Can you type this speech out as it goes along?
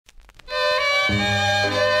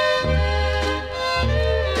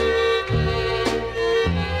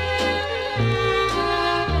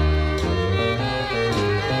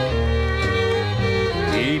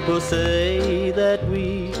People say that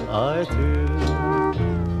we are through,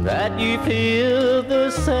 that you feel the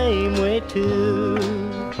same way too.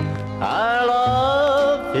 Our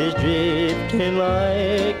love is drifting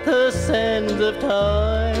like the sands of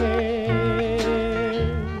time.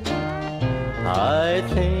 I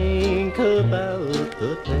think about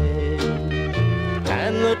the day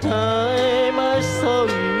and the time I saw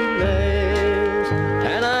you last,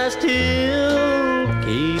 and I still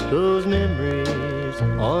keep those memories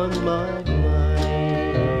on my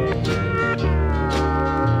mind.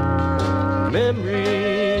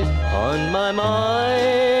 Memories on my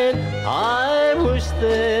mind, I wish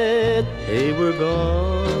that they were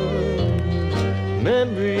gone.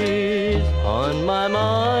 Memories on my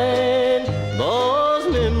mind, those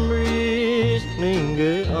memories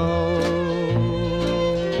linger on.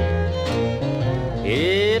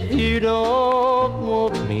 If you don't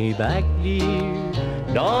want me back, dear,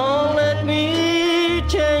 don't let me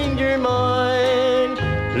change your mind.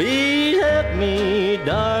 Please help me,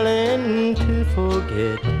 darling, to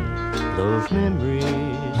forget those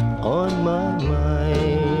memories on my mind.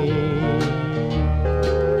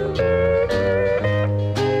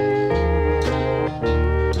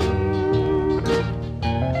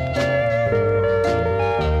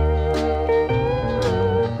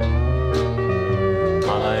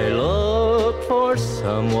 I look for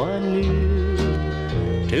someone new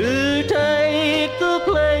to take the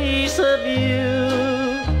place of you.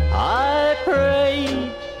 I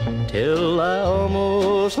prayed till I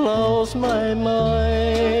almost lost my mind.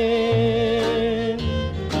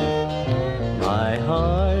 My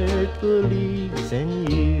heart believes in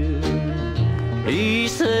you.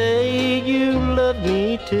 Please say you love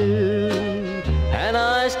me too, and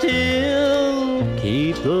I still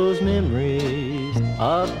keep those memories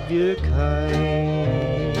of your kind.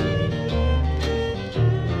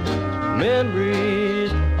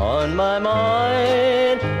 Memories on my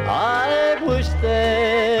mind, I wish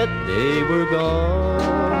that they were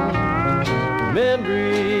gone.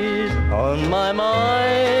 Memories on my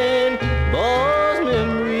mind, those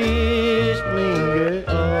memories linger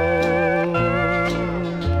on.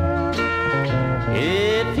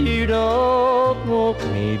 If you don't want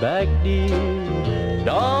me back, dear,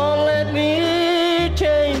 don't let me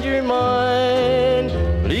change your mind.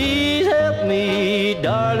 Please help me,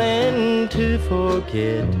 darling, to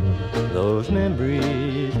forget those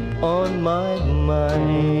memories on my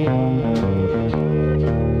mind.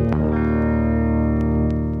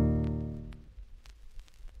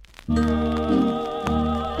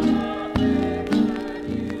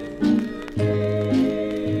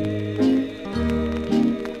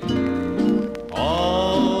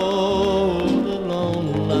 All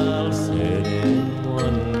alone I'll sit in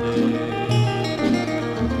wonder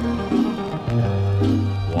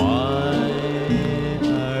why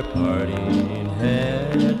our parting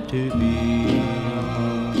had to be.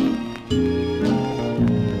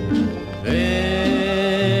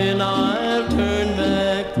 Then I'll turn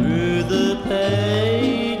back through the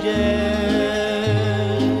pages,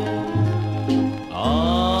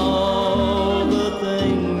 all the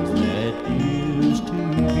things that used to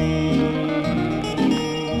be.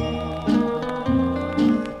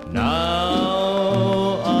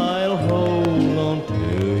 Now I'll hold on to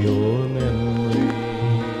your memory.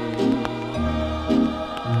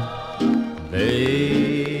 They